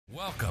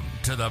Welcome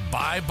to the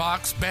Buy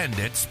Box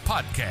Bandits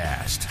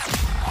podcast.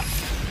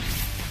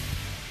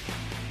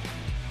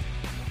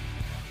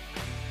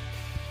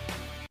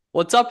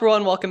 What's up,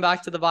 everyone? Welcome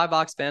back to the Buy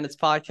Box Bandits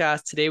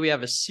podcast. Today, we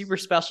have a super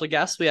special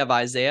guest. We have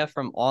Isaiah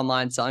from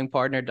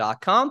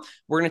OnlineSellingPartner.com.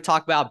 We're going to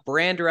talk about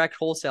brand direct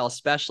wholesale,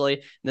 especially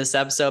in this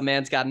episode.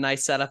 Man's got a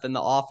nice setup in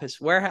the office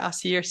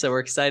warehouse here, so we're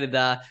excited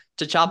to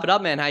chop it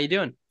up, man. How you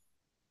doing?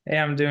 Hey,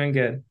 I'm doing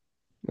good.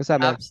 What's up,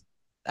 man?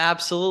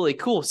 Absolutely.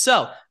 Cool.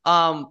 So,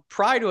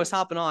 prior to us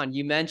hopping on,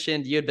 you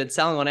mentioned you had been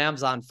selling on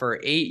Amazon for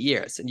 8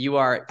 years, and you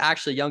are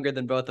actually younger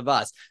than both of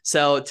us.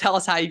 So tell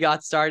us how you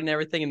got started and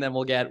everything, and then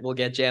we'll get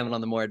jamming on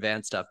the more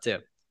advanced stuff too.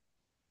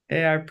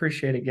 Hey, I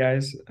appreciate it,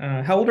 guys.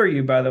 How old are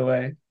you, by the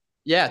way?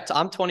 Yeah,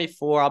 I'm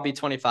 24. I'll be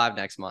 25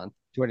 next month.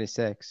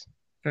 26.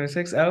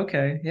 26? Oh,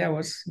 okay.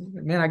 Yeah,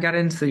 man, I got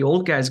into the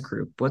old guys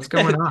group. What's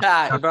going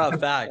on? Bro,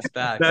 facts.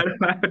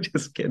 I'm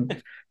just kidding.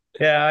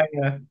 Yeah,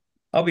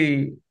 I'll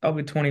be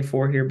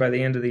 24 here by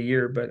the end of the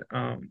year, but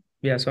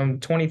yeah, so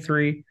I'm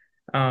 23.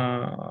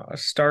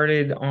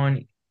 Started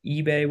on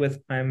eBay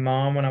with my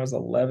mom when I was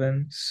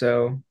 11.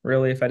 So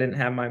really, if I didn't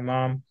have my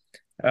mom,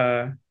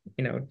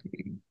 you know,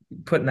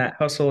 putting that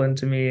hustle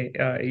into me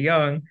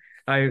young,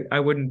 I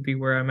wouldn't be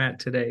where I'm at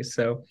today.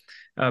 So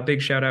big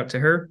shout out to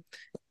her.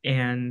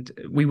 And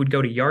we would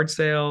go to yard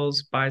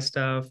sales, buy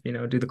stuff,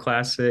 do the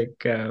classic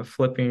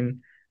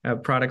flipping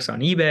products on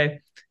eBay.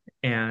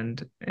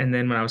 And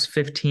then when I was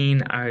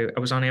 15, I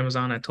was on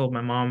Amazon. I told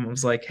my mom, I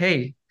was like,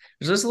 hey,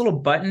 there's this little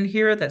button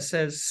here that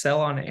says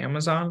sell on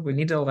Amazon. We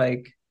need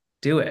to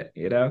do it,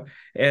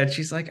 And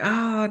she's like,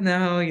 oh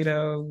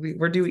no,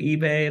 we're doing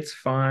eBay. It's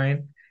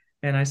fine.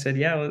 And I said,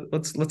 yeah,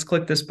 let's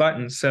click this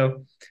button.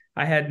 So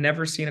I had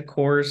never seen a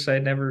course. I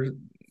had never,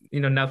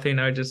 nothing.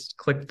 I just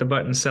clicked the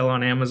button, sell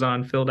on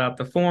Amazon, filled out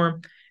the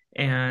form.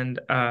 And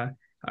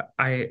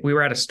we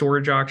were at a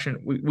storage auction.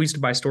 We used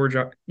to buy storage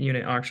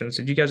unit auctions.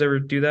 Did you guys ever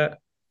do that?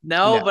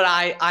 No, but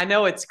I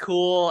know it's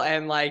cool,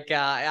 and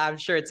I'm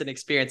sure it's an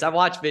experience. I've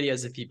watched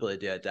videos of people that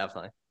do it,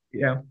 definitely.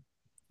 Yeah.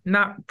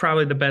 Not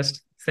probably the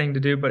best thing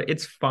to do, but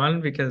it's fun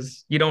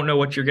because you don't know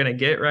what you're gonna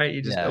get, right?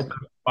 You just open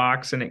a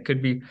box and it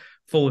could be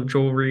full of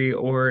jewelry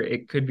or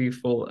it could be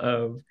full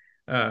of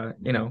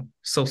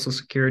Social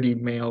Security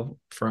mail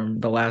from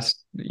the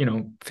last,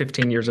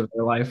 15 years of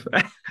their life.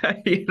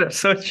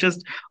 So it's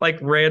just like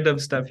random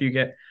stuff you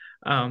get.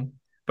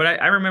 But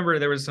I remember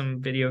there was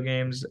some video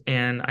games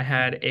and I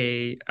had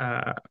a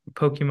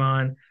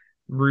Pokemon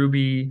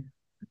Ruby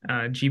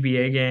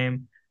GBA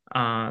game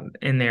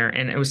in there,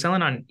 and it was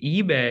selling on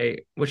eBay,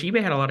 which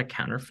eBay had a lot of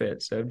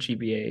counterfeits of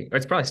GBA, or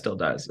it probably still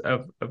does,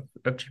 of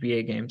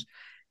GBA games.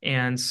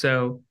 And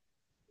so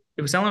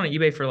it was selling on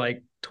eBay for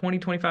like 20,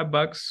 25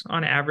 bucks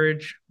on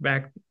average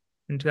back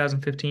in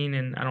 2015.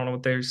 And I don't know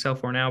what they sell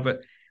for now,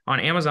 but on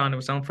Amazon, it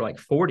was selling for like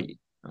 40.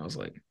 I was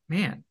like,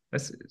 man,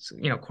 that's,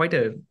 quite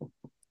a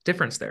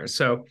difference there.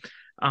 So,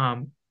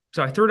 so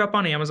I threw it up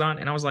on Amazon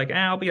and I was like,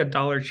 I'll be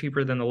 $1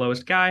 cheaper than the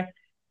lowest guy.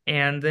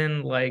 And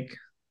then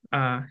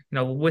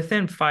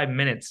within 5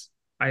 minutes,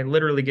 I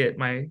literally get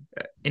an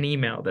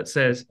email that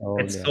says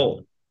it's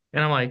sold.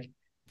 And I'm like,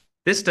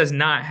 this does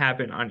not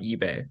happen on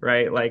eBay,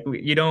 right? Like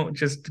you don't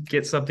just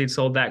get something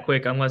sold that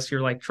quick unless you're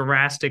like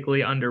drastically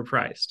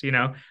underpriced,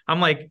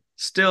 I'm like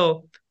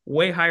still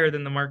way higher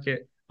than the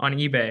market on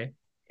eBay.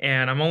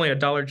 And I'm only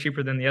 $1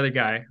 cheaper than the other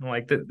guy. I'm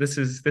like, this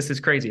is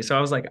crazy. So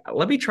I was like,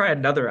 let me try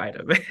another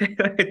item.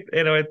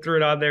 I threw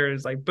it on there. And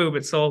it's like, boom,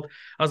 it's sold.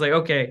 I was like,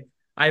 okay,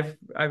 I've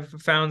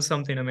found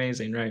something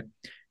amazing, right?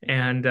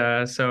 And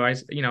so I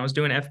was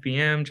doing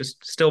FBM,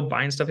 just still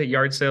buying stuff at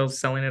yard sales,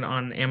 selling it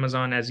on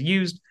Amazon as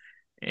used.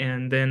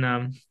 And then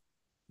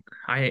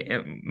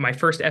my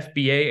first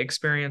FBA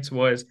experience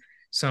was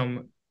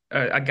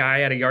a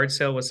guy at a yard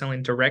sale was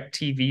selling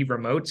DirecTV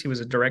remotes. He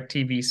was a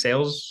DirecTV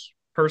sales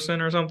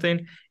person or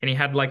something, and he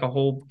had like a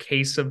whole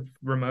case of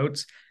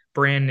remotes,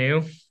 brand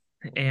new,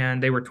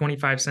 and they were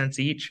 25 cents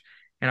each.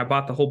 And I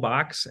bought the whole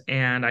box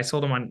and I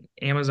sold them on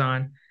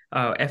Amazon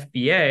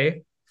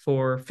FBA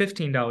for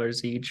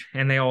 $15 each,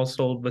 and they all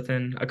sold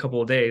within a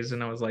couple of days.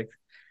 And I was like,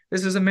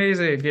 this is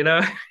amazing,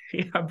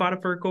 I bought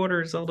it for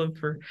 $0.25, sold it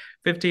for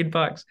 15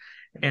 bucks.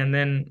 And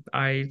then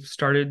I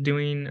started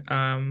doing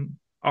RA.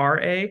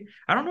 I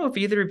don't know if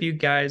either of you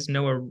guys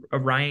know a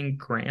Ryan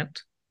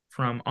Grant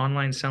from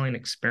Online Selling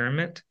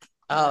Experiment.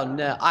 Oh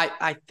no,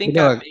 I think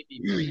I maybe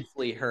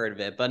briefly heard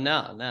of it, but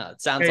no,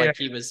 it sounds like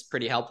he was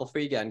pretty helpful for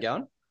you getting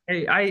going.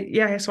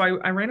 So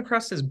I ran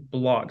across his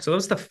blog. So that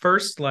was the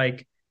first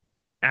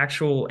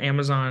actual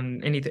Amazon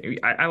anything.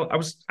 I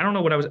don't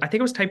know what I think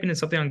I was typing in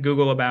something on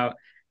Google about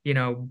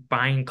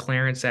buying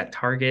clearance at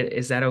Target.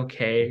 Is that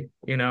okay,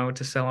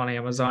 to sell on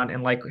Amazon?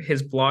 And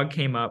his blog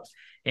came up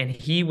and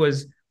he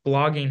was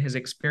blogging his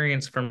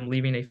experience from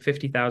leaving a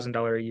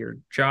 $50,000 a year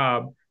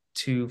job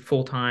to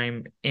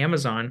full-time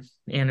Amazon.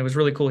 And it was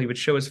really cool. He would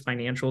show his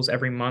financials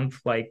every month,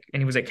 and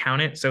he was an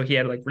accountant. So he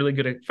had really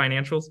good at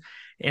financials.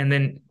 And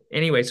then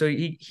anyway, so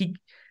he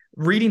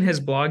reading his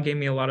blog gave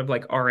me a lot of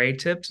RA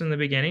tips in the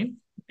beginning.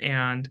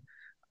 And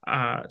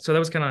So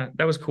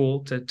that was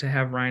cool to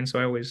have Ryan. So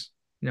I always,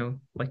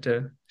 like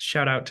to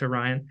shout out to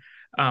Ryan.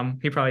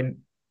 He probably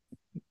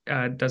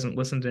doesn't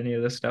listen to any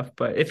of this stuff,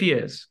 but if he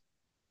is,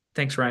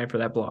 thanks Ryan for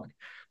that blog.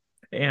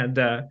 And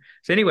so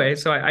anyway,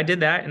 so I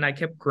did that and I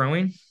kept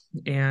growing,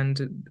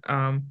 and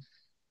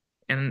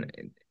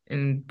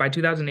by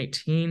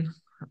 2018,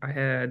 I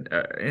had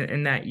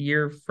in that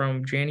year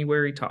from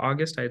January to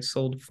August, I had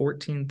sold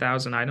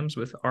 14,000 items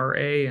with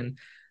RA and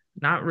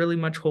not really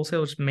much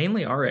wholesale, it's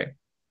mainly RA.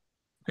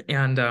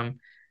 And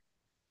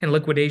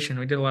liquidation.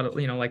 We did a lot of,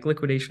 like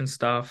liquidation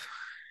stuff.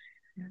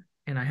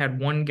 And I had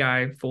one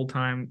guy full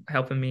time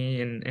helping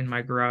me in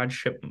my garage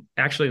ship.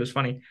 Actually, it was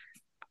funny.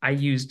 I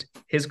used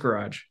his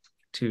garage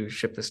to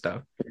ship the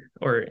stuff,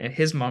 or in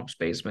his mom's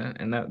basement,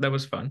 and that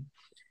was fun.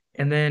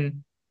 And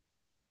then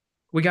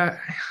we got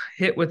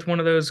hit with one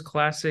of those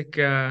classic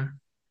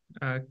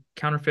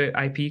counterfeit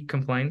IP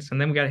complaints, and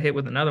then we got hit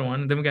with another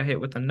one, and then we got hit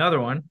with another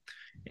one,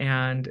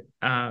 and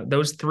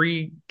those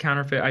three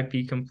counterfeit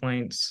IP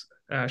complaints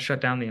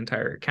shut down the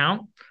entire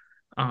account.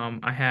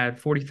 I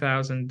had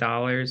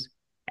 $40,000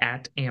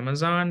 at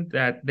Amazon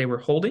that they were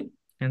holding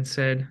and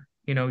said,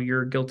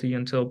 you're guilty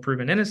until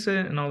proven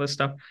innocent and all this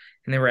stuff.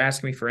 And they were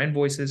asking me for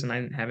invoices, and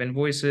I didn't have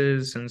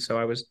invoices, and so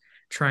I was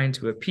trying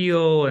to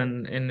appeal,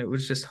 and it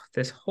was just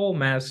this whole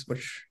mess.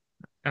 Which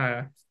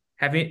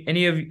have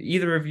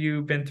either of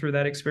you been through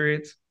that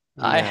experience?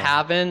 I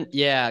haven't.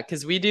 Yeah,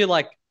 because we do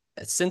like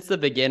since the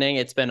beginning,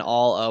 it's been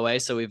all OA,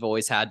 so we've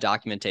always had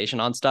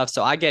documentation on stuff.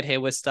 So I get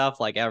hit with stuff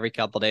like every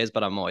couple of days,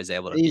 but I'm always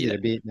able to easy beat to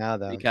it beat now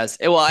though. because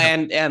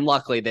and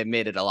luckily they've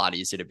made it a lot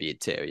easier to beat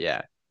too.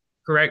 Yeah.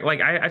 Correct. Like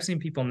I've seen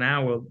people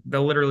now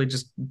they'll literally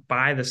just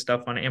buy the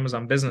stuff on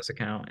Amazon business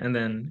account and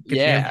then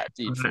get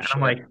dude, for sure. I'm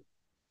like,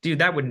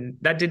 dude,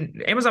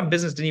 Amazon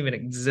business didn't even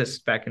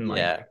exist back in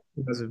like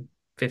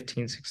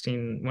 2015,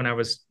 16 when I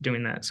was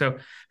doing that. So,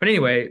 but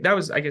anyway, that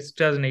was, I guess,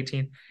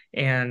 2018.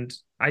 And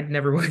I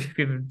never would have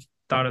even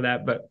thought of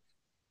that.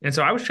 And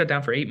so I was shut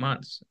down for 8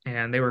 months,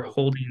 and they were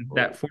holding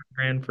that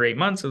 $40,000 for 8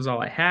 months. It was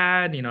all I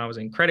had. I was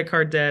in credit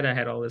card debt. I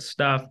had all this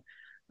stuff.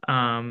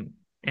 And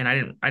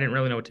I didn't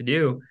really know what to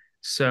do.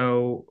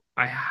 So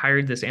I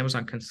hired this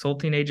Amazon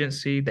consulting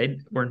agency. They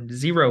were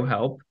zero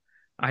help.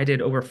 I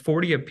did over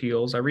 40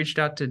 appeals. I reached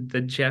out to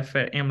the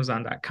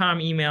jeff@amazon.com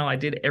email. I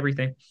did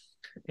everything.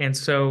 And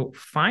so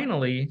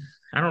finally,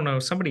 I don't know,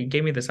 somebody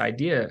gave me this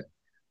idea.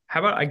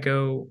 How about I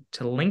go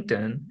to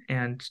LinkedIn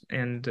and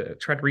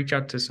try to reach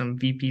out to some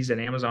VPs at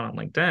Amazon on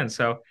LinkedIn?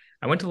 So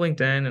I went to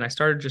LinkedIn and I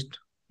started just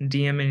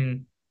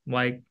DMing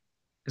like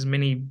as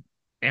many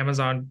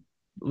Amazon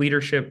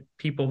leadership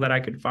people that I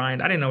could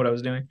find. I didn't know what I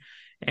was doing.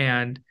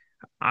 And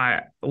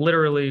I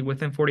literally,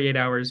 within 48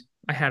 hours,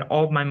 I had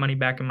all of my money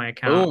back in my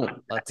account.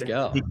 Boom, let's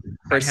go.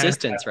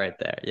 Persistence right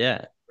there.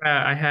 Yeah.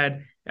 I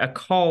had a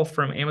call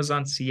from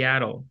Amazon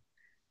Seattle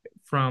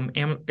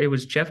it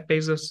was Jeff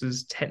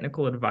Bezos's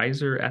technical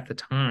advisor at the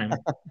time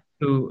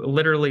who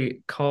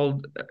literally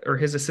called, or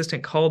his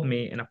assistant called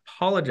me and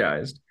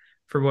apologized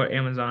for what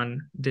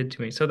Amazon did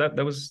to me. So that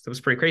was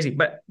pretty crazy.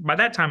 But by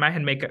that time I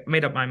had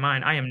made up my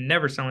mind. I am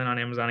never selling on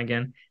Amazon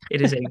again.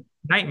 It is a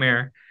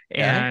nightmare.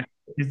 And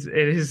it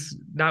is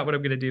not what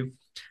I'm going to do.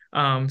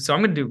 So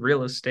I'm going to do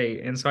real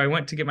estate. And so I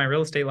went to get my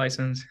real estate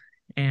license,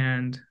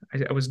 and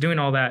I was doing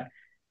all that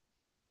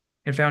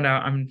and found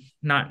out I'm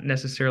not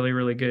necessarily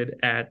really good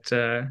at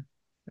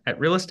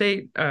real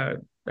estate.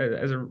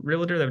 As a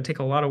realtor, that would take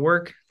a lot of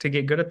work to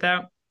get good at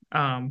that.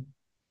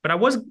 But I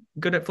was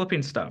good at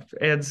flipping stuff.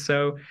 And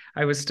so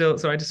I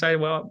decided,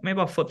 well, maybe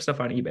I'll flip stuff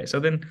on eBay. So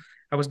then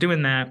I was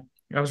doing that.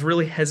 I was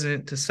really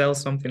hesitant to sell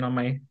something on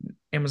my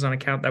Amazon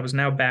account that was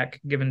now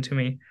back given to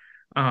me.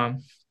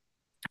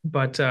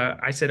 But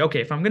I said,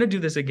 okay, if I'm going to do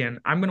this again,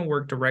 I'm going to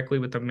work directly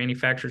with the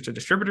manufacturers or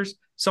distributors,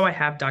 so I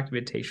have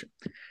documentation.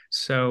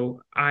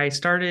 So I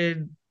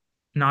started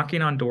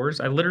knocking on doors.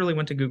 I literally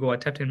went to Google. I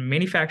typed in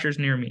manufacturers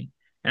near me,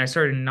 and I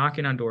started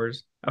knocking on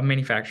doors of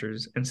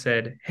manufacturers and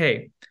said,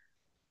 hey,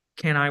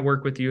 can I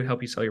work with you,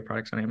 help you sell your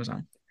products on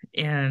Amazon?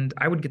 And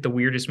I would get the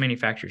weirdest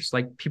manufacturers,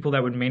 like people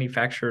that would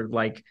manufacture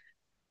like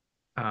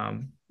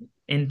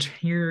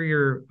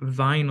interior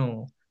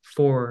vinyl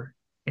for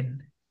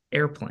an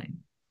airplane.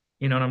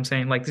 You know what I'm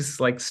saying? Like this is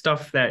like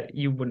stuff that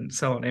you wouldn't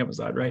sell on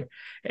Amazon, right?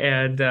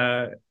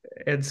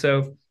 And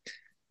so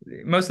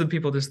most of the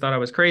people just thought I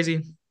was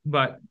crazy.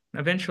 But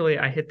eventually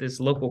I hit this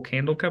local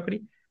candle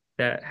company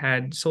that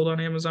had sold on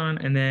Amazon,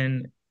 and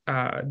then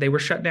they were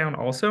shut down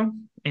also,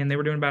 and they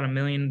were doing about $1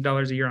 million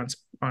a year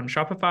on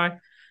Shopify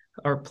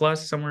or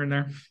plus somewhere in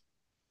there.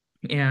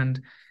 And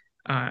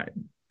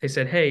they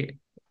said, hey,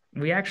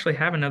 we actually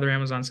have another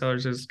Amazon seller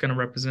that's going to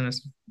represent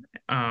us.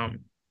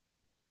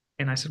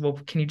 And I said, well,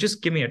 can you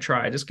just give me a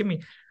try? Just give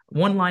me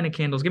one line of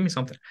candles, give me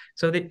something.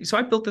 So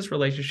I built this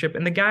relationship,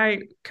 and the guy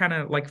kind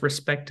of like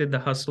respected the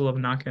hustle of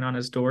knocking on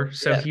his door.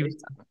 So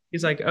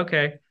he's like,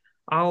 okay,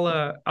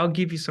 I'll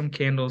give you some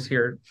candles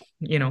here,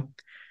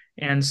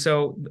 And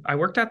so I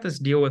worked out this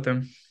deal with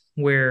him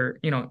where,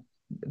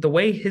 the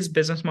way his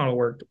business model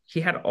worked,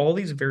 he had all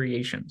these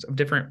variations of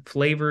different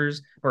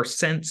flavors or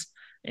scents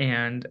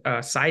and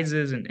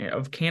sizes and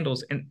of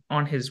candles and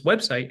on his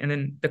website, and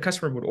then the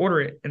customer would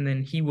order it, and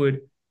then he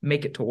would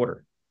make it to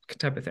order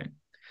type of thing.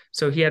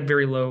 So he had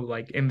very low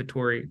like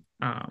inventory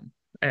at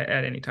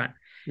any time.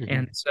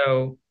 And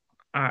so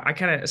I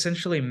kind of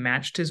essentially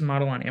matched his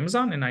model on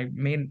Amazon, and I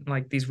made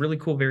like these really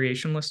cool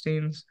variation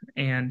listings,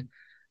 and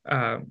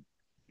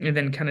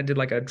then kind of did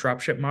like a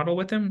drop ship model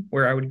with him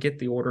where I would get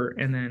the order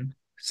and then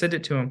send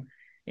it to him.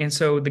 And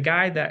so the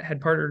guy that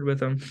had partnered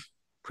with him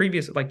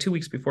like 2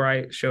 weeks before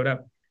I showed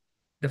up,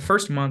 the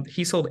first month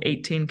he sold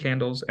 18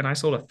 candles and I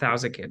sold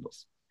 1,000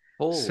 candles.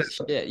 Holy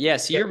shit. Yeah.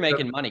 So you're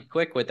making money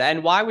quick with that.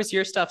 And why was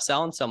your stuff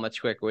selling so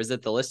much quicker? Was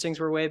it the listings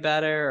were way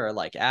better, or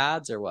like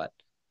ads, or what?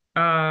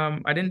 I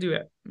didn't do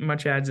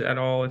much ads at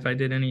all. If I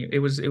did any, it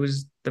was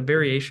the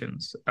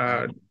variations,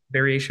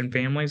 variation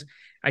families.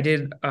 I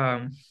did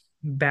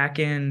back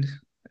end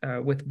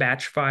with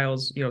batch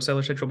files,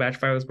 Seller Central batch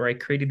files, where I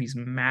created these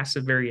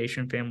massive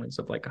variation families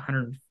of like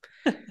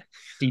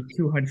 150,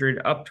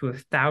 200, up to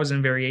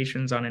 1,000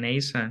 variations on an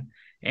ASIN.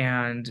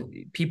 And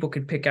people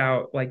could pick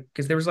out like,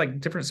 because there was like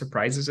different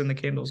surprises in the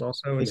candles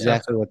also.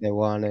 Exactly what they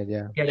wanted.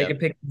 Yeah. Yeah, they could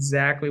pick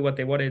exactly what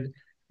they wanted.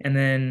 And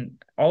then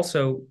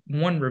also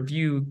one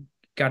review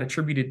got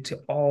attributed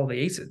to all the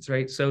ASINs,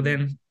 right? So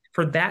then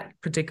for that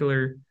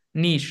particular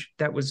niche,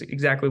 that was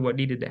exactly what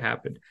needed to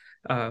happen.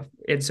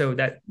 And so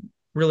that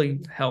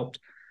really helped.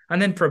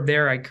 And then from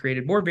there, I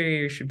created more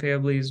variation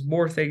families,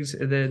 more things.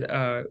 And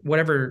then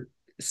whatever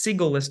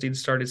single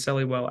listings started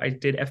selling well, I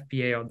did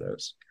FBA on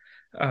those.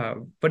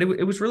 But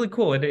it was really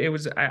cool. And it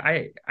was,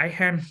 I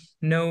had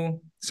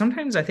no,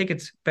 sometimes I think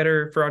it's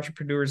better for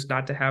entrepreneurs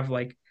not to have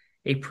like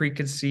a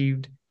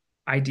preconceived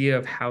idea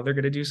of how they're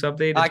going to do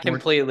something. I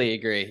completely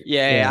agree.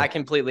 Yeah, I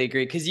completely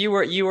agree. Because you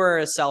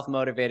were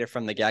self-motivated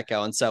from the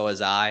get-go, and so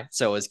was I.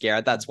 So was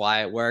Garrett. That's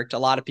why it worked. A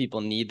lot of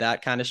people need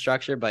that kind of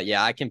structure, but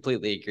yeah, I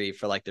completely agree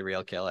for like the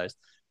real killers.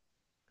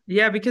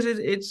 Yeah, because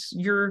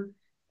you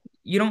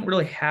don't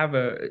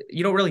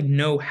really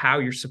know how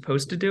you're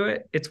supposed to do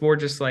it. It's more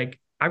just like,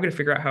 I'm going to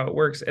figure out how it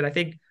works. And I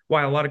think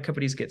why a lot of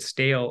companies get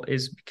stale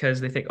is because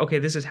they think, okay,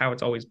 this is how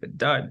it's always been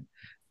done.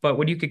 But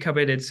when you could come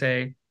in and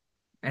say,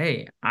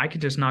 hey, I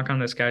could just knock on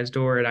this guy's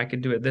door and I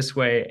could do it this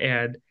way.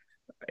 And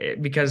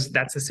because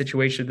that's the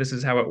situation, this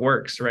is how it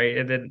works. Right.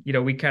 And then,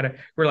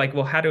 we're like,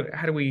 well, how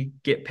do we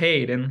get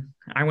paid? And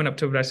I went up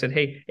to him and I said,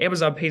 hey,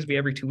 Amazon pays me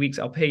every 2 weeks.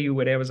 I'll pay you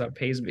what Amazon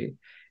pays me.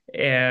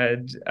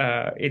 And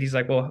he's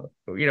like, well,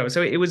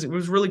 so it was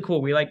really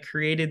cool. We like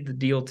created the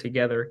deal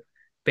together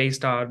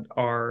based on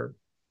our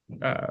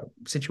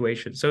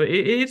situation. So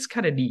it's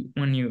kind of neat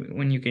when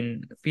you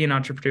can be an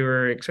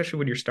entrepreneur, especially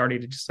when you're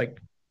starting to just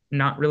like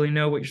not really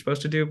know what you're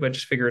supposed to do, but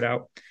just figure it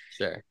out.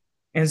 Sure.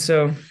 And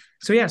so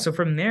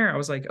from there, I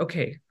was like,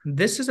 okay,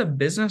 this is a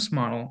business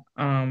model.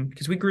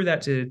 Because we grew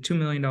that to $2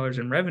 million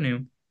in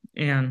revenue.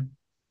 And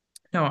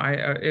no,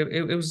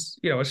 it was,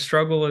 a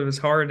struggle. It was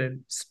hard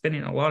and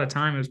spending a lot of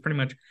time. It was pretty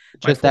much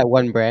just that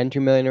one brand, 2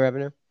 million in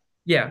revenue.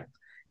 Yeah.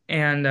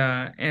 And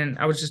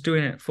I was just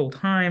doing it full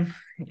time.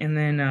 And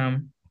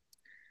then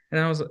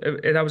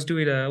I was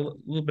doing a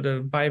little bit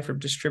of buy from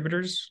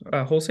distributors,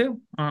 wholesale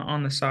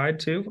on the side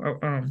too.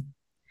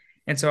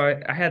 And so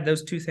I had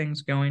those two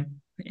things going.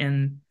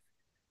 And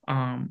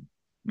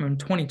in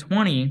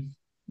 2020,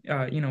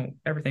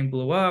 everything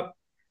blew up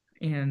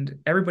and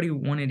everybody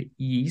wanted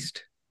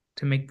yeast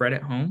to make bread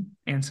at home.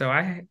 And so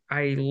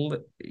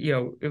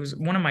it was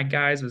one of my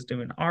guys was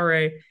doing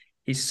RA.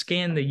 He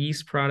scanned the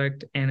yeast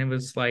product and it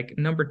was like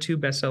number 2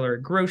 bestseller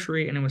at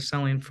grocery, and it was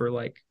selling for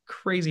like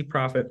crazy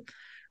profit.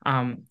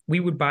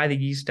 We would buy the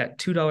yeast at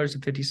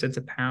 $2.50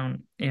 a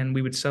pound, and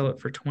we would sell it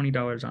for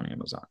 $20 on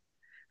Amazon,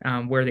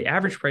 where the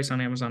average price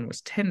on Amazon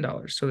was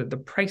 $10, so that the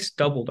price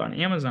doubled on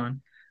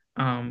Amazon.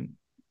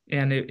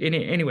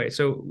 Anyway,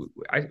 so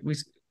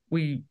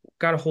we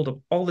got a hold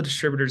of all the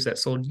distributors that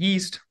sold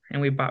yeast,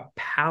 and we bought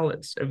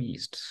pallets of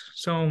yeast,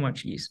 so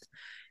much yeast.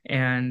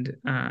 And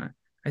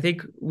I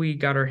think we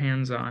got our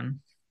hands on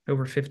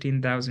over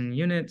 15,000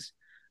 units.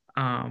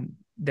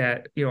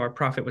 That our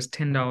profit was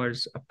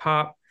 $10 a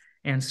pop.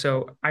 And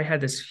so I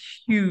had this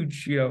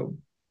huge,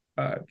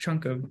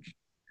 chunk of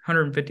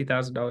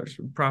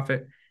 $150,000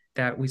 profit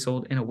that we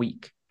sold in a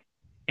week.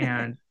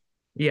 And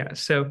yeah,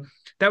 so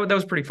that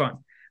was pretty fun.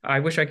 I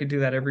wish I could do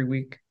that every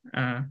week.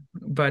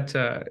 But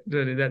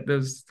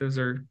those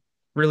are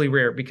really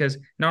rare, because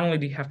not only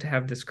do you have to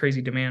have this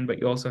crazy demand, but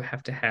you also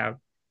have to have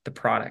the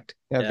product.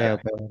 Yeah.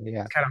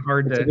 It's kind of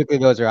hard to. Typically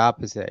those are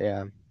opposite.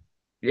 Yeah.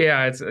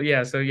 Yeah,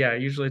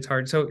 usually it's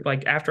hard. So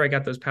like after I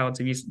got those pallets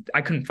of yeast,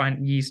 I couldn't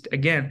find yeast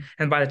again.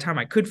 And by the time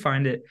I could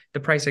find it, the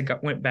price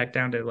went back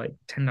down to like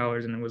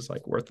 $10, and it was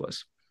like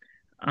worthless.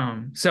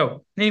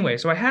 So anyway,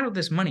 so I had all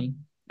this money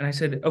and I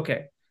said,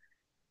 okay,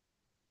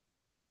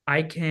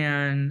 I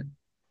can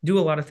do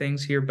a lot of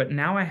things here, but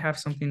now I have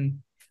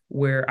something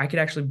where I could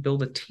actually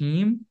build a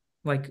team,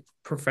 like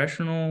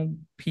professional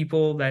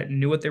people that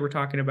knew what they were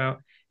talking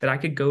about, that I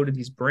could go to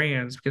these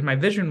brands, because my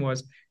vision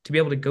was to be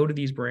able to go to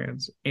these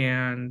brands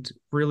and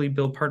really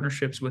build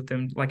partnerships with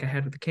them like I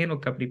had with the candle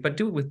company, but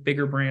do it with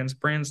bigger brands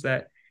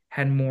that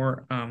had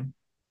more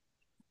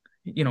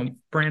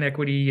brand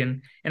equity,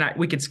 and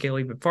we could scale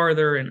even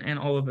farther, and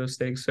all of those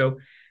things. So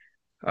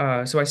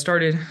I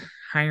started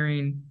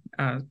hiring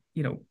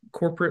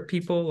corporate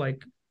people.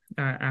 Like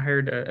I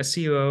hired a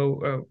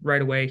COO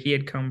right away. He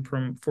had come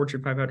from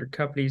Fortune 500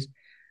 companies.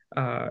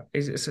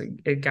 Is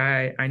a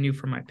guy I knew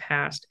from my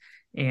past,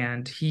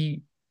 and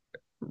he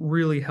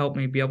really helped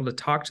me be able to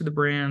talk to the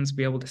brands,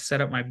 be able to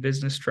set up my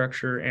business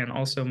structure, and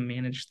also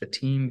manage the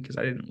team, because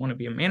I didn't want to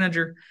be a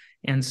manager.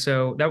 And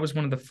so that was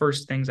one of the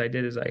first things I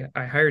did, is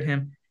I hired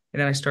him, and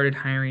then I started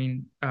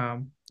hiring,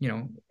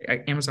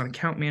 Amazon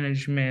account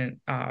management,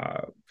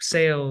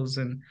 sales,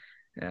 and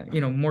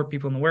more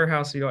people in the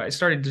warehouse. I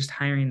started just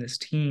hiring this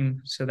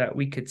team so that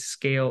we could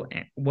scale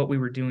what we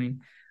were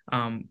doing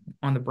on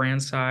the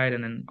brand side,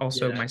 and then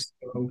also my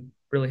CEO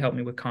really helped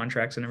me with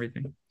contracts and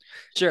everything.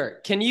 Sure.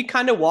 Can you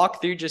kind of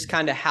walk through just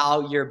kind of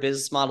how your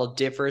business model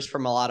differs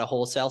from a lot of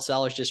wholesale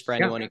sellers, just for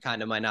anyone who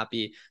kind of might not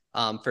be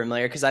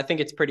familiar? Because I think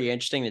it's pretty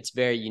interesting. It's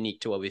very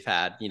unique to what we've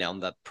had, in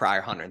the prior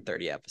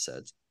 130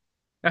 episodes.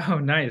 Oh,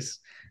 nice.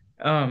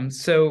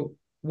 So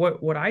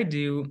what I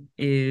do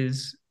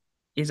is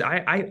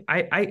I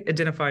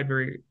identified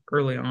very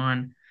early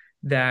on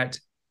that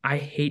I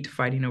hate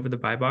fighting over the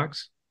buy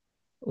box.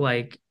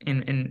 Like,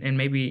 and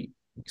maybe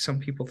some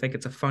people think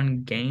it's a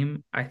fun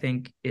game. I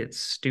think it's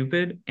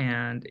stupid,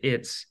 and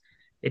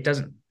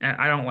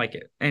I don't like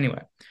it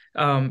anyway.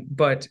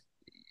 But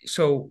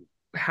so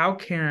how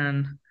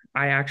can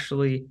I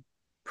actually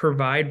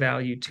provide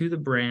value to the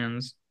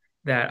brands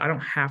that I don't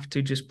have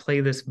to just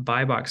play this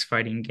buy box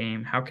fighting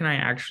game? How can I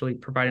actually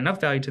provide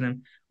enough value to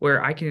them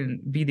where I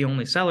can be the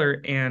only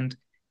seller, and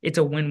it's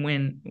a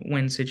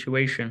win-win-win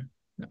situation?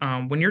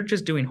 When you're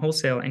just doing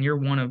wholesale and you're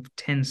one of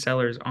 10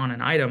 sellers on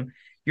an item,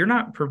 you're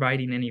not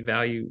providing any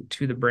value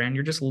to the brand.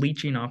 You're just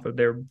leeching off of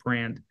their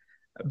brand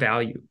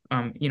value.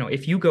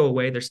 If you go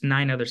away, there's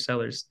 9 other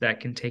sellers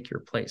that can take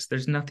your place.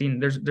 There's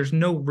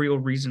no real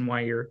reason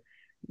why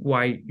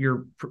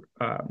you're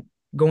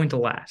going to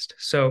last.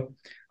 So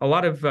a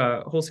lot of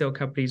wholesale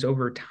companies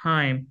over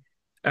time,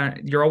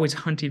 you're always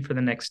hunting for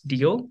the next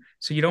deal.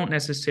 So you don't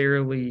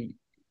necessarily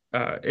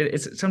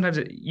sometimes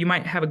you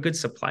might have a good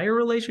supplier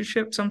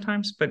relationship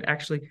sometimes, but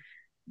actually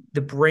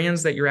the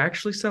brands that you're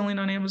actually selling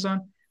on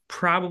Amazon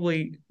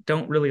probably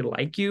don't really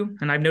like you.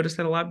 And I've noticed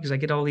that a lot, because I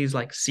get all these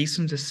like cease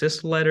and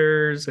desist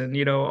letters, and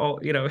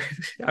but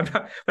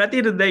at the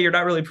end of the day, you're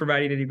not really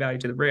providing any value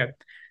to the brand.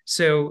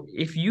 So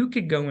if you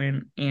could go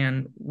in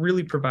and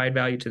really provide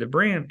value to the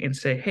brand and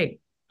say, hey,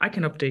 I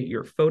can update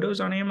your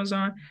photos on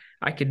Amazon,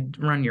 I could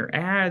run your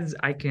ads,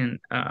 I can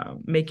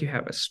make you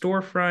have a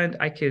storefront,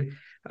 I could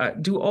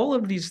do all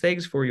of these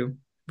things for you,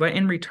 but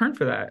in return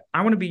for that,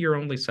 I want to be your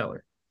only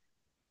seller.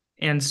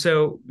 And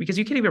so, because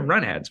you can't even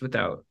run ads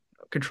without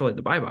controlling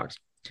the buy box.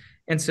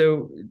 And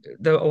so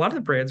a lot of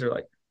the brands are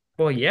like,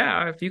 well,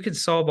 yeah, if you could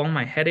solve all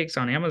my headaches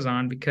on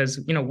Amazon, because,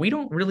 we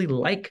don't really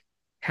like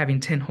having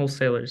 10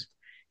 wholesalers.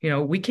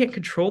 We can't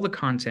control the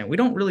content. We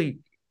don't really,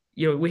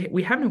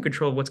 we have no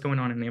control of what's going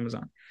on in the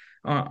Amazon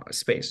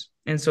space.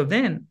 And so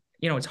then,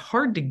 it's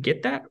hard to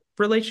get that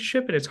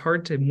relationship, and it's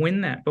hard to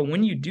win that. But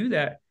when you do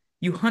that,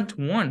 you hunt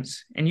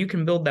once, and you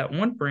can build that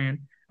one brand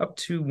up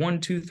to $1,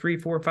 $2,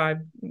 $3, $4,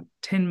 $5,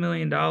 $10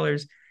 million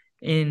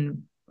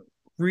in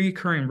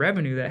recurring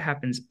revenue that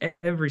happens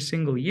every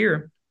single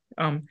year,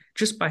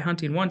 just by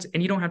hunting once.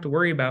 And you don't have to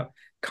worry about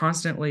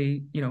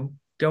constantly,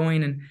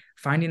 going and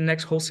finding the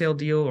next wholesale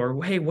deal,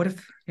 or, hey, what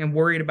if I'm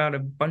worried about a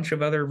bunch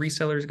of other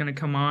resellers going to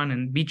come on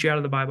and beat you out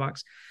of the buy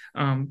box?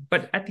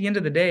 But at the end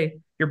of the day,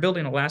 you're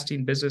building a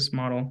lasting business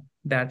model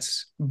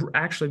that's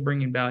actually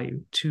bringing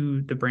value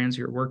to the brands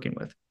you're working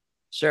with.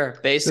 Sure.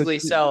 Basically,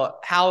 so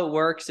how it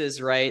works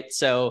is, right,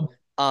 so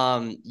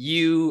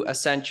you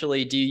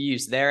essentially, do you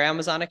use their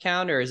Amazon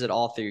account, or is it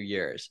all through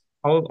yours?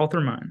 All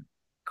through mine.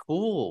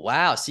 Cool.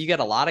 Wow. So you got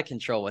a lot of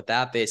control with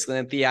that, basically.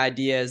 And the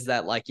idea is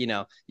that, like, you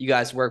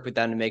guys work with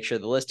them to make sure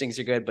the listings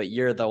are good, but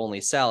you're the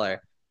only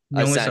seller,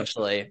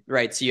 essentially,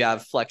 right? So you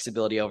have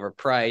flexibility over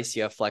price,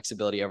 you have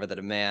flexibility over the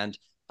demand,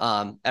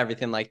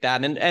 everything like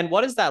that. And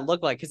what does that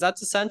look like? Because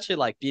that's essentially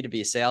like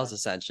B2B sales,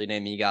 essentially. I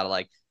mean, you got to,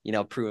 like,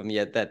 prove them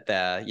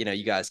that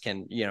you guys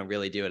can,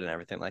 really do it and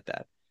everything like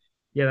that.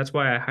 Yeah, that's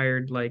why I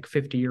hired like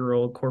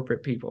 50-year-old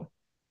corporate people.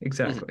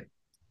 Exactly.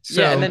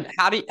 So, yeah, and then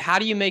how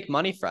do you make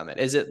money from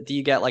it? Do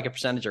you get like a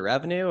percentage of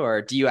revenue,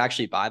 or do you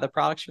actually buy the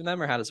products from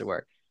them, or how does it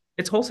work?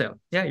 It's wholesale.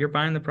 Yeah, you're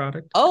buying the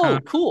product. Oh,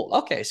 cool.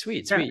 Okay,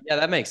 sweet. Yeah,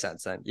 that makes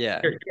sense then.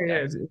 Yeah.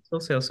 It's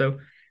wholesale.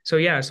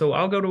 So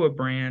I'll go to a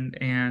brand,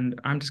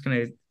 and I'm just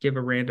gonna give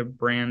a random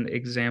brand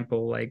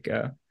example, like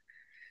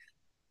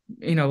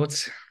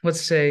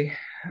let's say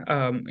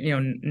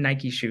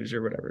Nike shoes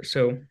or whatever.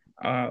 So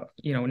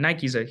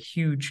Nike's a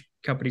huge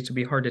company, so it'd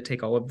be hard to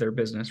take all of their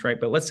business, right?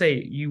 But let's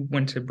say you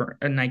went to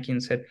Nike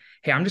and said,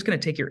 hey, I'm just going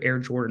to take your Air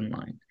Jordan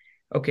line.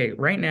 Okay,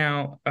 right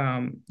now,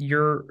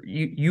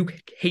 you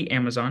hate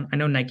Amazon. I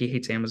know Nike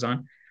hates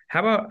Amazon. How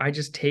about I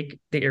just take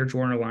the Air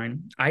Jordan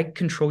line? I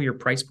control your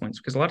price points,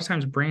 because a lot of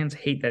times brands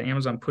hate that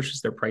Amazon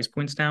pushes their price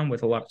points down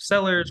with a lot of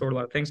sellers or a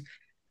lot of things.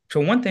 So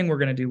one thing we're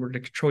going to do, we're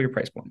going to control your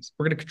price points.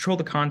 We're going to control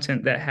the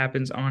content that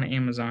happens on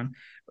Amazon,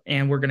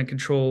 and we're going to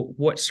control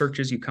what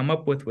searches you come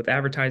up with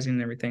advertising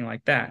and everything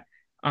like that.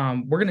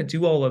 We're going to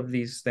do all of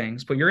these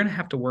things, but you're going to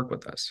have to work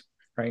with us,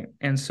 right?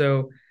 And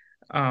so,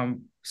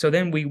 so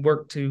then we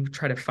work to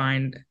try to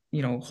find,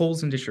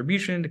 holes in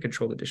distribution to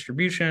control the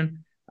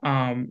distribution.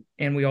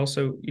 And we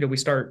also, we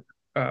start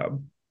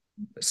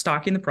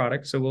stocking the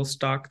product. So we'll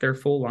stock their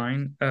full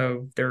line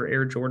of their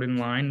Air Jordan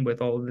line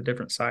with all of the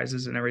different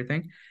sizes and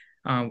everything.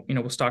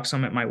 We'll stock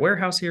some at my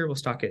warehouse here. We'll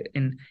stock it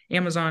in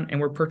Amazon,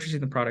 and we're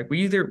purchasing the product.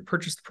 We either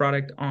purchase the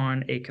product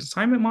on a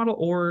consignment model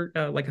or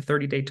like a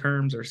 30-day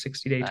terms or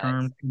 60-day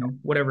terms,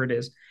 whatever it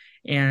is.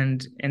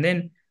 And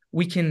then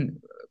we can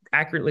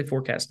accurately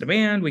forecast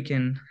demand. We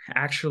can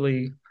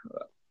actually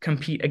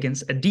compete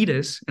against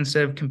Adidas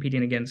instead of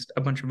competing against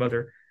a bunch of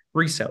other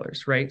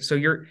resellers, right? So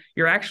you're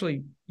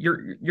actually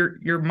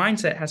your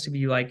mindset has to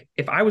be like,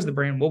 if I was the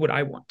brand, what would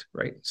I want,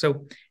 right?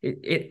 So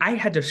I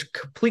had to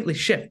completely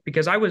shift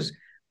because I was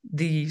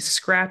the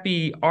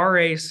scrappy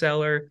RA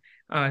seller,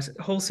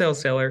 wholesale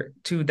seller,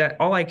 to that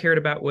all I cared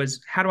about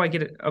was how do I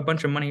get a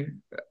bunch of money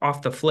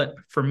off the flip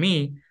for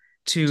me,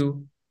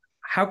 to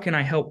how can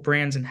I help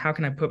brands and how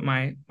can I put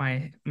my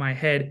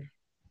head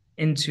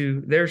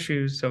into their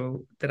shoes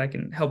so that I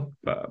can help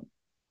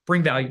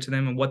bring value to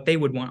them and what they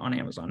would want on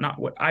Amazon, not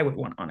what I would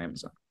want on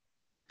Amazon.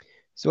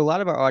 So a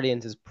lot of our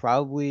audience is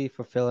probably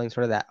fulfilling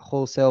sort of that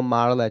wholesale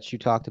model that you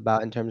talked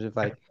about in terms of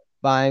like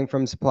buying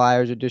from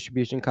suppliers or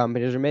distribution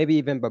companies, or maybe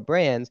even but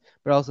brands,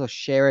 but also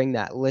sharing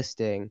that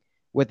listing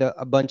with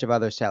a bunch of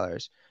other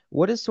sellers.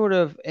 What is sort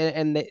of,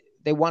 and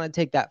they want to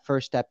take that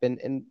first step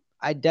in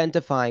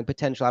identifying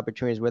potential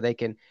opportunities where they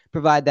can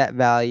provide that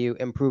value,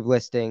 improve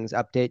listings,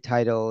 update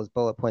titles,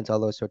 bullet points, all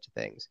those sorts of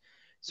things.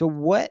 So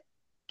what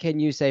can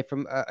you say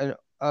from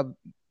a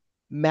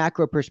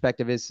macro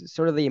perspective is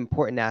sort of the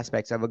important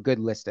aspects of a good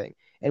listing,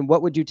 and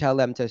what would you tell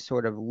them to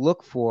sort of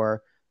look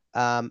for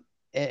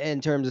in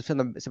terms of some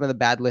of the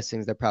bad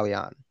listings they're probably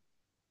on?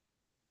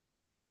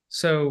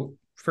 So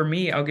for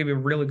me, I'll give you a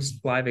real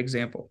live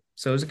example.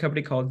 So there's a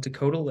company called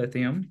Dakota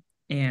Lithium,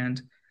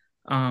 and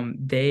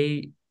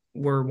they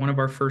were one of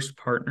our first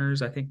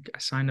partners. I think I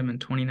signed them in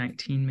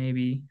 2019,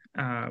 maybe.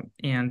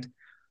 And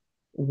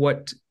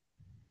what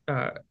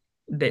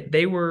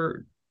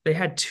they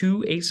had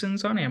 2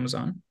 ASINs on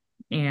Amazon.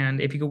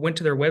 And if you went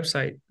to their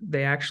website,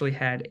 they actually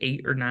had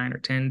 8 or 9 or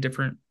 10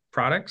 different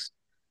products.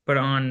 But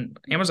on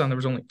Amazon, there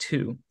was only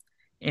 2.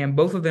 And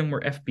both of them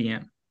were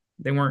FBM.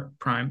 They weren't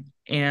Prime.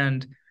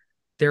 And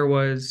there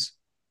was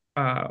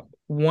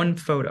one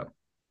photo,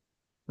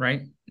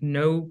 right?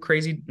 No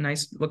crazy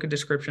nice looking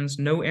descriptions,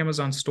 no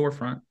Amazon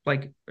storefront.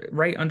 Like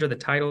right under the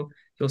title,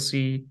 you'll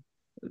see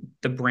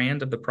the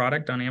brand of the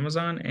product on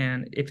Amazon.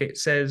 And if it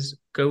says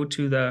go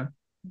to the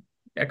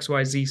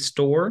XYZ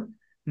store,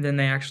 then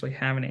they actually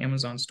have an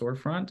Amazon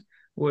storefront.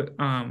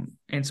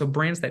 And so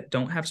brands that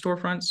don't have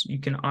storefronts, you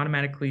can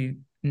automatically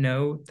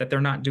know that they're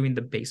not doing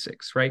the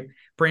basics, right?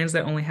 Brands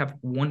that only have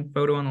one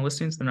photo on the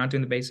listings, they're not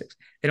doing the basics.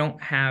 They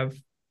don't have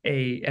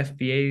a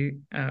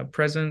FBA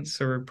presence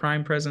or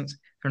Prime presence,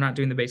 they're not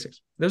doing the basics.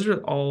 Those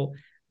are all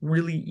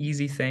really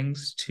easy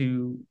things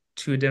to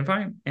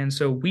identify. And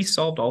so we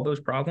solved all those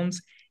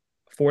problems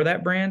for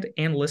that brand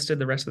and listed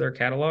the rest of their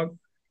catalog.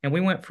 And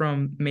we went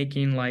from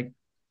making like,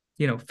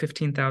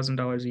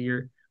 $15,000 a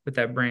year with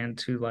that brand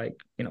to like,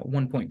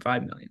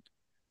 1.5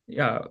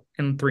 million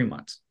in 3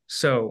 months.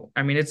 So,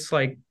 I mean, it's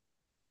like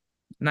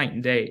night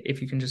and day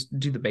if you can just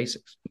do the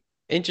basics.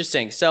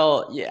 Interesting.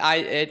 So yeah,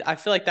 I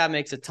feel like that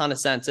makes a ton of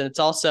sense. And it's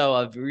also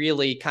a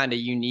really kind of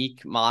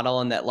unique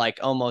model in that like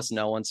almost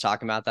no one's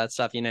talking about that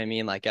stuff. You know what I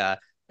mean? Like,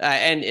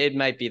 and it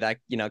might be that,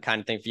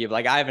 kind of thing for you, but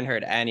like, I haven't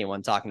heard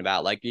anyone talking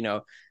about like,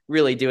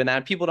 really doing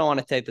that. People don't want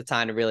to take the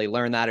time to really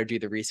learn that or do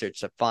the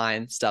research to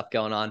find stuff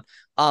going on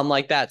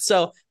like that.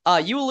 So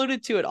you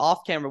alluded to it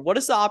off camera. What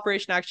does the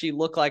operation actually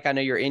look like? I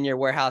know you're in your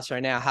warehouse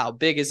right now. How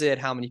big is it?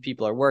 How many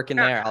people are working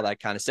there? All that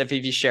kind of stuff.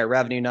 If you share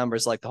revenue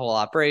numbers, like the whole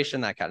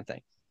operation, that kind of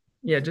thing.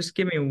 Yeah, just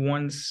give me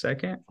 1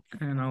 second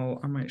and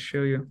I might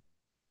show you.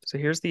 So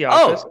here's the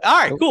office. Oh, all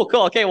right, cool.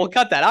 Okay, we'll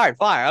cut that. All right,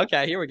 fire.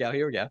 Okay, here we go.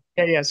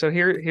 Yeah. So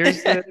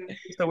here's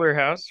the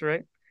warehouse,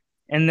 right?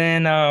 And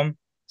then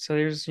so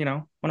here's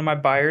one of my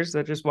buyers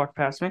that just walked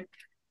past me.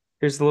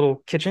 Here's the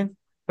little kitchen,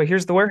 but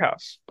here's the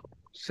warehouse.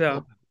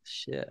 So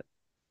shit.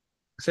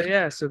 So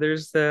yeah, so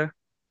there's the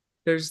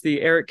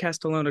Eric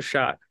Castellano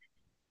shot.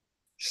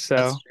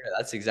 So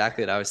that's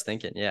exactly what I was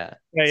thinking. Yeah.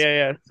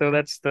 Yeah. So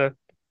that's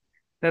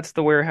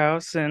the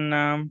warehouse, and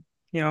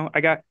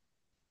I got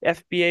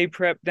FBA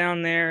prep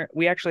down there.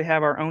 We actually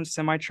have our own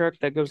semi truck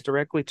that goes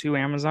directly to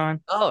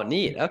Amazon. Oh,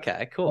 neat.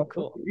 Okay, cool.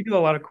 We do a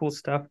lot of cool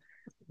stuff.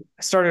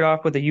 I started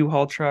off with a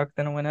U-Haul truck,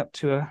 then I went up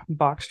to a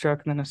box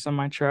truck, and then a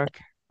semi truck.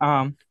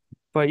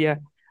 But yeah,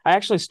 I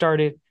actually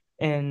started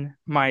in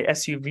my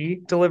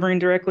SUV delivering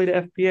directly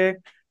to FBA.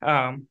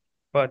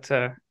 But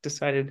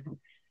decided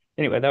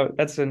anyway.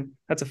 That's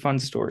a fun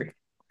story.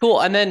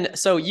 Cool. And then,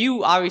 so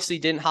you obviously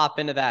didn't hop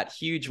into that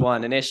huge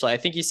one initially. I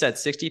think you said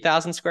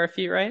 60,000 square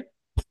feet, right?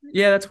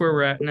 Yeah, that's where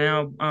we're at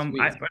now.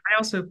 Sweet.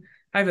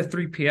 I have a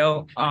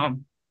 3PL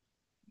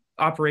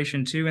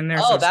operation too in there,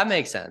 Oh, that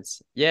makes sense.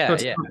 so Yeah,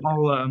 it's yeah.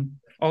 not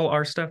all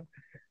our stuff,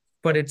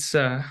 but it's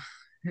a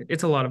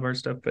lot of our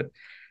stuff. But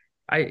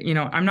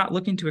I'm not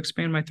looking to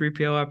expand my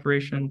 3PL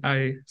operation.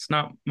 It's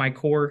not my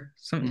core.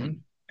 Mhm.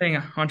 Something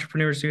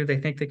entrepreneurs do. They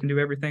think they can do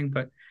everything,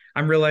 but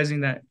I'm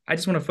realizing that I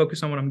just want to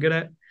focus on what I'm good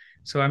at.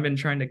 So I've been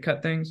trying to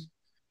cut things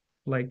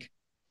like,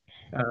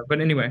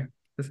 but anyway,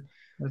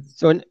 that's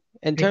So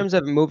in terms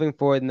of moving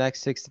forward the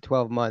next 6 to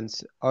 12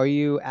 months, are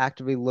you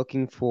actively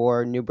looking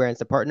for new brands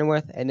to partner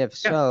with? And if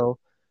yeah, so,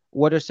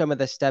 what are some of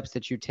the steps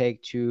that you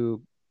take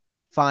to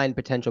find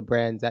potential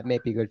brands that may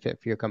be a good fit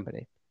for your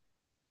company?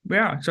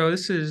 yeah. So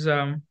this is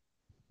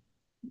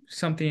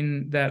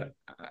something that,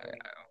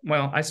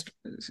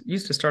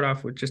 used to start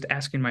off with just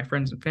asking my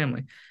friends and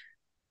family,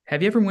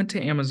 have you ever went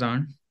to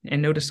Amazon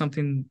and noticed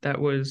something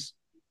that was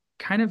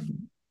kind of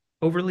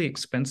overly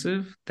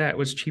expensive that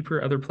was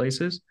cheaper other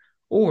places?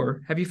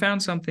 Or have you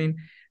found something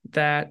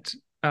that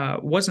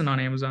wasn't on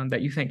Amazon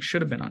that you think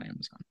should have been on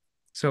Amazon?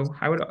 So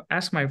I would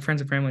ask my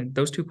friends and family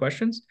those two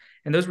questions.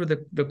 And those were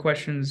the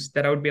questions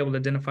that I would be able to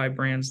identify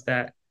brands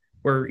that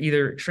were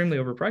either extremely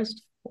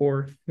overpriced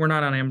or were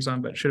not on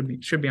Amazon, but should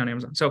be on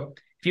Amazon. So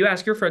if you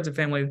ask your friends and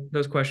family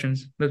those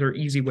questions, those are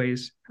easy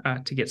ways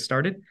to get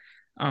started.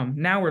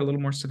 Now we're a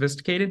little more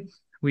sophisticated.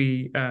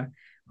 We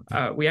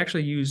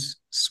actually use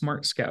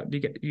Smart Scout. Do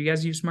you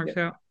guys use Smart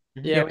Scout?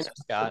 Yeah, Yeah. we know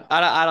Scott.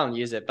 I don't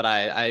use it,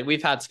 but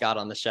we've had Scott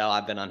on the show.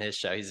 I've been on his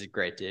show. He's a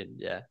great dude.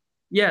 Yeah.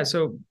 Yeah,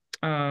 so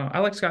I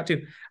like Scott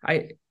too.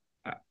 I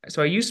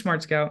use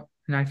Smart Scout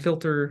and I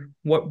filter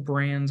what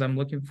brands I'm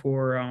looking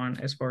for on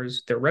as far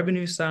as their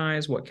revenue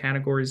size, what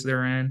categories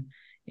they're in,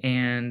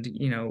 and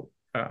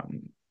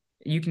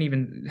you can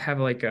even have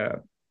like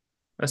a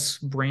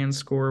brand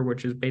score,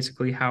 which is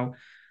basically how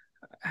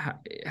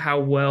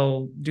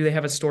well do they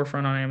have a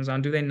storefront on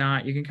Amazon? Do they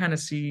not? You can kind of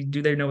see,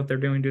 do they know what they're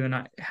doing? Do they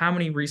not? How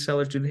many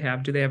resellers do they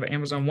have? Do they have an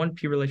Amazon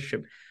 1P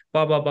relationship?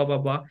 Blah, blah, blah, blah,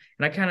 blah.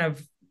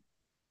 And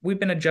we've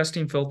been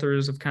adjusting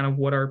filters of kind of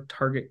what our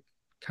target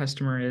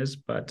customer is.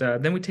 But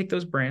then we take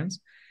those brands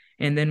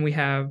and then we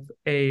have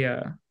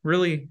a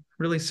really,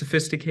 really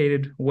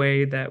sophisticated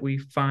way that we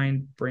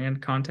find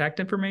brand contact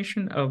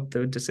information of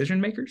the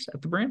decision makers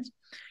at the brands.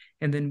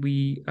 And then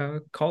we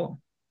call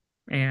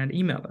them and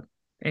email them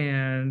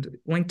and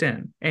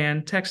LinkedIn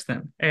and text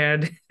them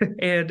and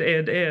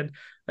and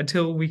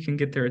until we can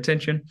get their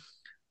attention.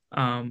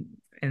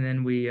 And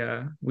then we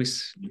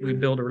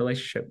build a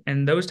relationship.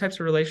 And those types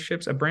of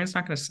relationships, a brand's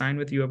not going to sign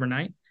with you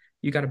overnight.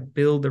 You got to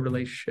build the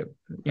relationship.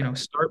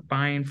 Start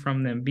buying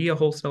from them, be a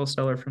wholesale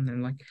seller from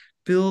them, like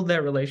build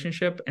that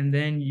relationship, and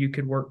then you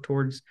could work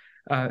towards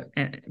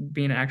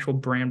being an actual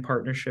brand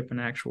partnership and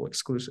actual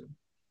exclusive.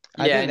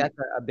 I Yeah, think that's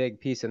a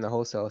big piece in the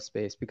wholesale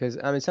space because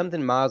I mean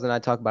something Miles and I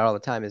talk about all the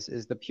time is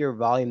the pure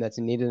volume that's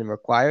needed and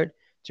required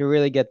to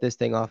really get this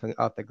thing off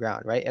the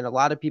ground, right? And a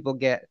lot of people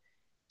get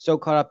so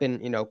caught up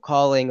in,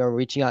 calling or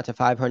reaching out to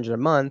 500 a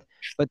month,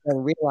 but then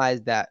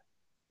realize that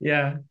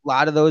Yeah. a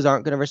lot of those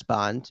aren't going to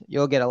respond.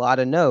 You'll get a lot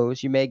of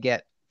no's. You may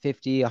get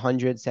 50,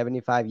 100,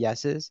 75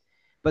 yeses,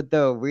 but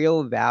the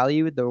real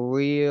value, the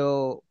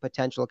real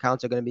potential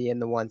accounts are going to be in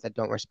the ones that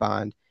don't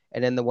respond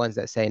and in the ones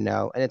that say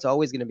no. And it's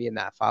always going to be in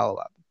that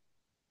follow-up.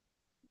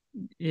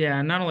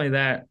 Yeah, not only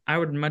that, I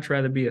would much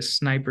rather be a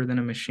sniper than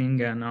a machine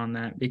gun on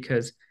that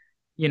because,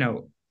 you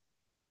know,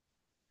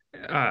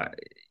 uh,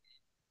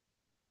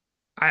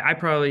 I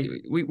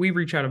probably we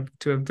reach out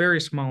to a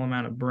very small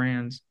amount of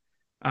brands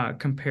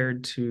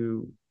compared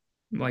to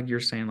like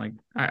you're saying, like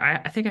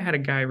I think I had a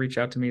guy reach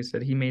out to me and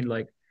said he made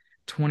like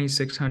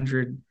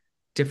 2,600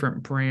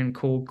 different brand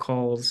cold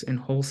calls in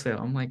wholesale.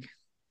 I'm like,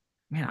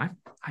 man,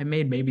 I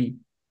made maybe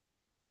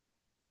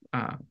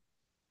uh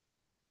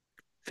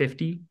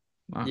 50.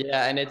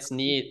 Yeah, and it's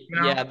neat.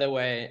 Yeah, the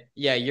way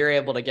you're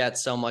able to get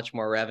so much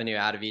more revenue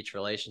out of each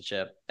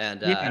relationship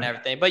and Yeah,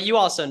 everything. But you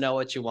also know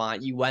what you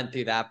want. You went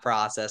through that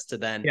process to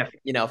then,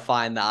 yeah,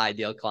 find the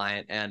ideal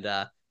client and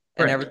correct.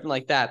 everything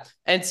like that.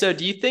 And so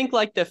do you think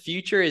like the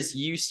future is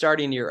you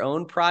starting your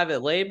own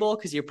private label?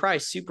 Because you're probably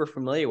super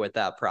familiar with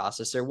that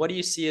process. Or what do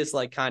you see as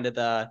like kind of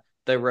the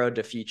road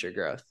to future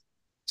growth?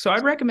 So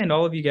I'd recommend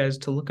all of you guys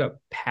to look up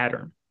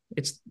Pattern.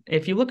 It's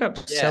if you look up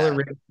seller Yeah.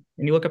 rate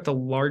and you look up the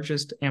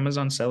largest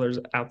Amazon sellers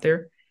out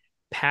there,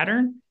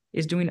 Pattern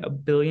is doing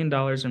 $1 billion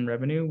in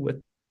revenue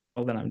with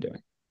all that I'm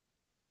doing.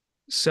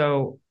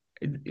 So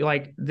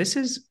like this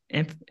is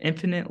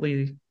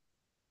infinitely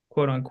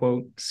quote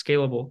unquote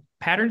scalable.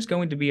 Pattern's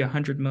going to be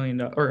 $100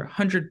 million or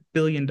 $100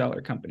 billion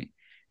company.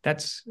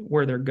 That's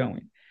where they're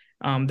going.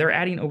 They're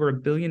adding over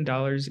 $1 billion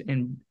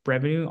in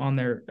revenue on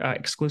their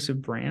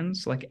exclusive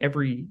brands like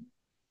every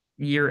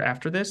year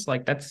after this.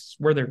 Like that's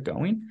where they're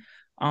going.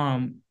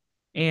 Um,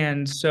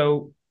 and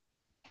so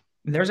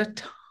there's a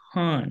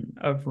ton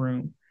of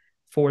room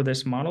for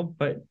this model,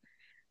 but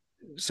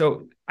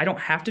so I don't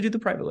have to do the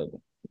private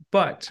label,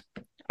 but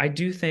I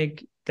do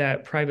think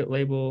that private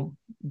label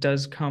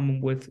does come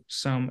with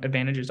some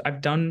advantages.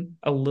 I've done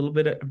a little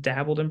bit of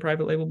dabbled in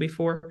private label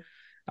before.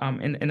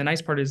 And the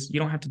nice part is you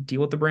don't have to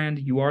deal with the brand.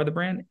 You are the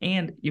brand,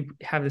 and you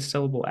have this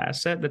sellable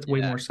asset that's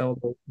way more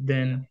sellable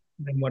than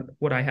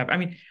what I have. I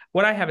mean,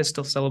 what I have is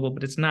still sellable,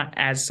 but it's not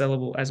as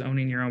sellable as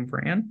owning your own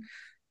brand.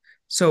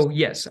 So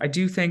yes, I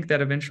do think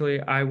that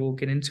eventually I will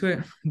get into it.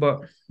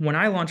 But when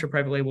I launch a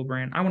private label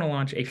brand, I want to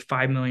launch a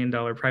 $5 million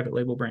private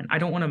label brand. I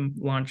don't want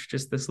to launch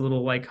just this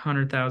little like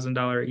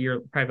 $100,000 a year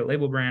private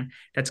label brand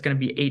that's going to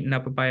be eaten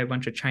up by a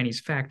bunch of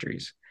Chinese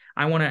factories.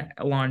 I want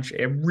to launch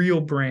a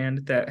real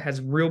brand that has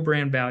real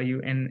brand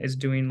value and is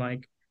doing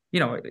like,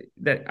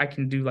 that I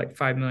can do like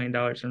 $5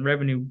 million in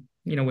revenue,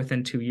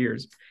 within 2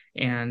 years,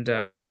 and,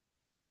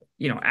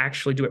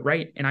 actually do it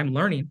right. And I'm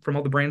learning from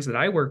all the brands that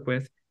I work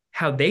with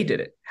how they did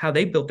it, how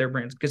they built their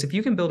brands. Because if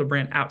you can build a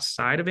brand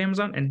outside of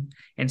Amazon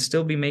and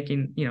still be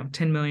making,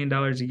 $10 million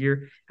a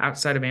year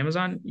outside of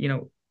Amazon,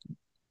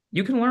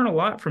 you can learn a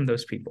lot from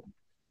those people.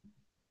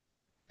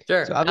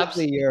 Sure. So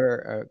obviously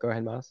go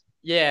ahead, Miles.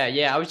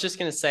 Yeah. I was just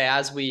going to say,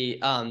 as we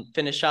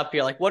finish up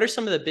here, like, what are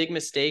some of the big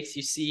mistakes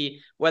you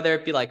see, whether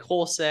it be like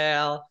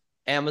wholesale,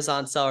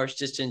 Amazon sellers,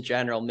 just in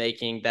general,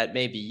 making that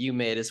maybe you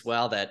made as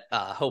well, that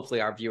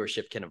hopefully our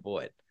viewership can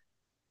avoid?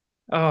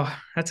 Oh,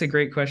 that's a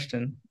great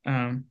question.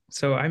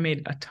 So I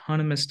made a ton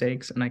of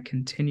mistakes and I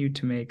continue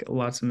to make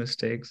lots of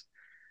mistakes.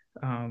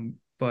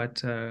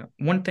 But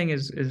one thing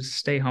is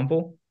stay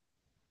humble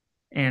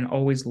and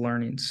always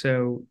learning.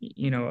 So,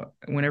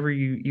 whenever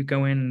you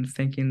go in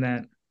thinking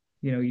that,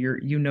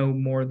 you know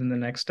more than the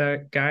next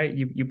guy,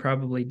 you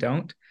probably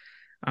don't.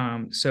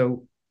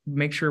 So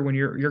make sure when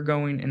you're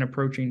going and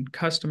approaching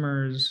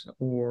customers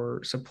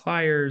or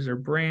suppliers or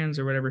brands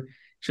or whatever,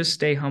 just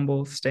stay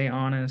humble, stay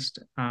honest,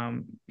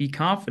 be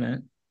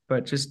confident,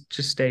 but just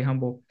stay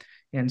humble.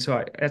 And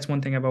so that's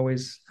one thing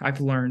I've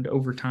learned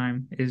over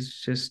time,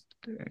 is just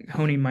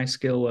honing my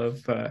skill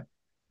of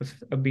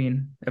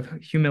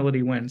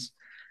humility wins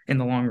in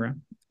the long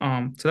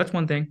run. So that's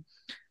one thing.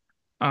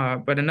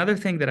 But another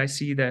thing that I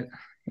see that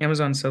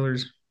Amazon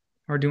sellers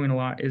are doing a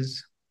lot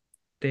is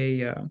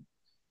they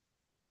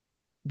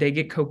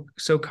get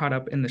so caught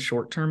up in the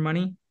short-term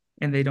money,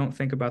 and they don't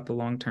think about the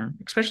long term,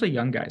 especially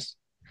young guys,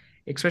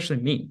 especially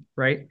me,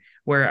 right?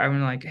 Where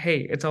I'm like, hey,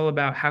 it's all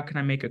about how can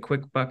I make a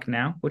quick buck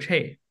now? Which,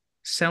 hey,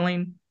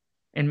 selling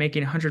and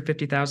making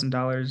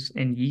 $150,000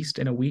 in yeast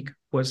in a week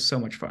was so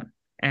much fun,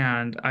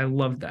 and I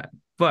love that.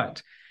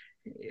 But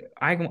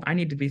I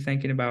need to be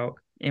thinking about,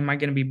 am I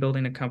going to be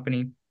building a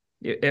company?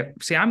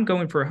 See, I'm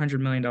going for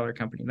 $100 million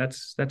company.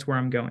 That's where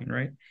I'm going,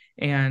 right?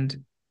 And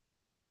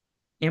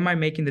am I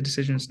making the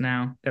decisions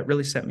now that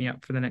really set me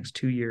up for the next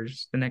 2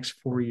 years, the next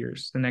 4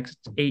 years, the next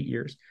 8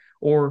 years?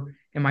 Or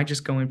am I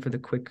just going for the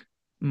quick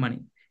money?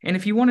 And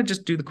if you want to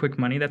just do the quick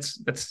money,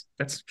 that's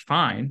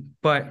fine.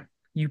 But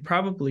you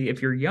probably,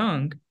 if you're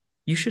young,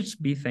 you should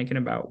be thinking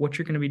about what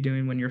you're going to be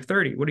doing when you're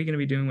 30. What are you going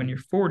to be doing when you're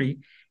 40?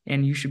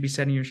 And you should be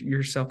setting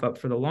yourself up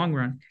for the long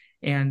run.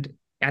 And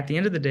at the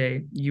end of the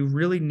day, you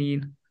really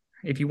need,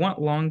 if you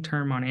want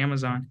long-term on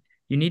Amazon,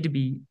 you need to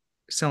be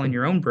selling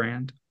your own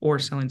brand or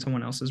selling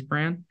someone else's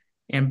brand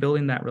and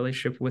building that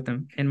relationship with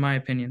them, in my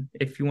opinion,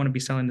 if you want to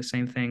be selling the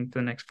same thing for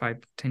the next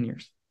 5-10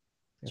 years.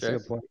 That's a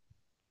good point.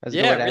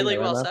 Really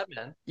well said,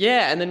 man.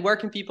 Yeah. And then where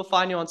can people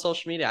find you on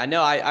social media? I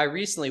know I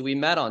recently, we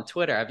met on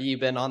Twitter. Have you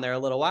been on there a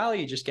little while, or are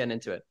you just getting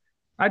into it?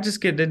 I just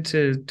get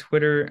into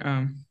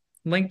Twitter.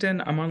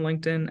 LinkedIn, I'm on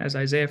LinkedIn as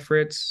Isaiah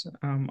Fritz,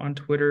 on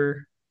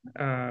Twitter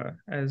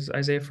as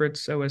Isaiah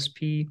Fritz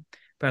OSP.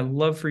 But I'd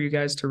love for you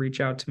guys to reach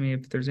out to me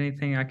if there's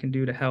anything I can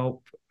do to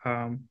help.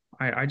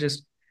 I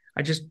just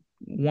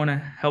want to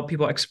help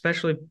people,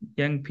 especially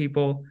young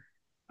people,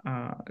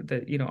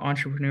 that,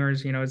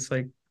 entrepreneurs, it's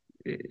like,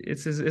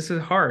 it's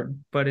hard,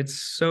 but it's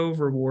so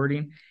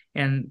rewarding.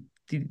 And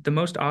the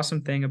most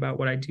awesome thing about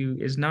what I do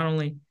is not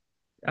only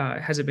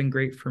has it been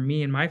great for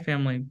me and my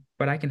family,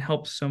 but I can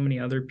help so many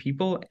other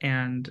people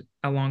and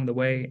along the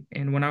way.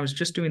 And when I was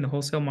just doing the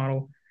wholesale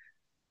model,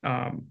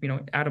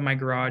 out of my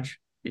garage,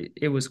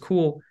 it was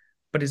cool,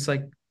 but it's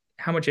like,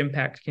 how much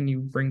impact can you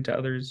bring to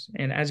others?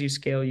 And as you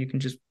scale, you can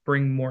just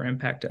bring more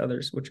impact to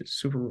others, which is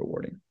super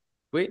rewarding.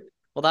 Sweet.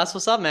 Well, that's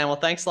what's up, man. Well,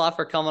 thanks a lot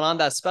for coming on.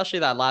 That, especially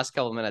that last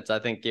couple of minutes. I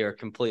think you're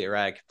completely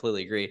right. I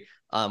completely agree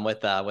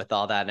with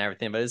all that and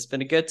everything. But it's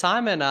been a good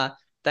time, and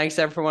thanks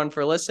everyone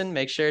for listening.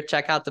 Make sure to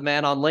check out the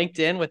man on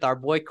LinkedIn with our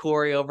boy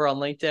Corey over on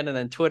LinkedIn, and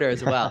then Twitter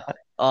as well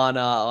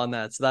on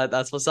that. So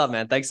that's what's up,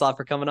 man. Thanks a lot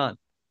for coming on.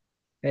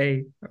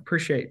 Hey,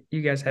 appreciate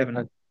you guys having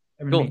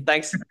cool. me.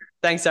 Thanks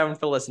everyone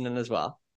for listening as well.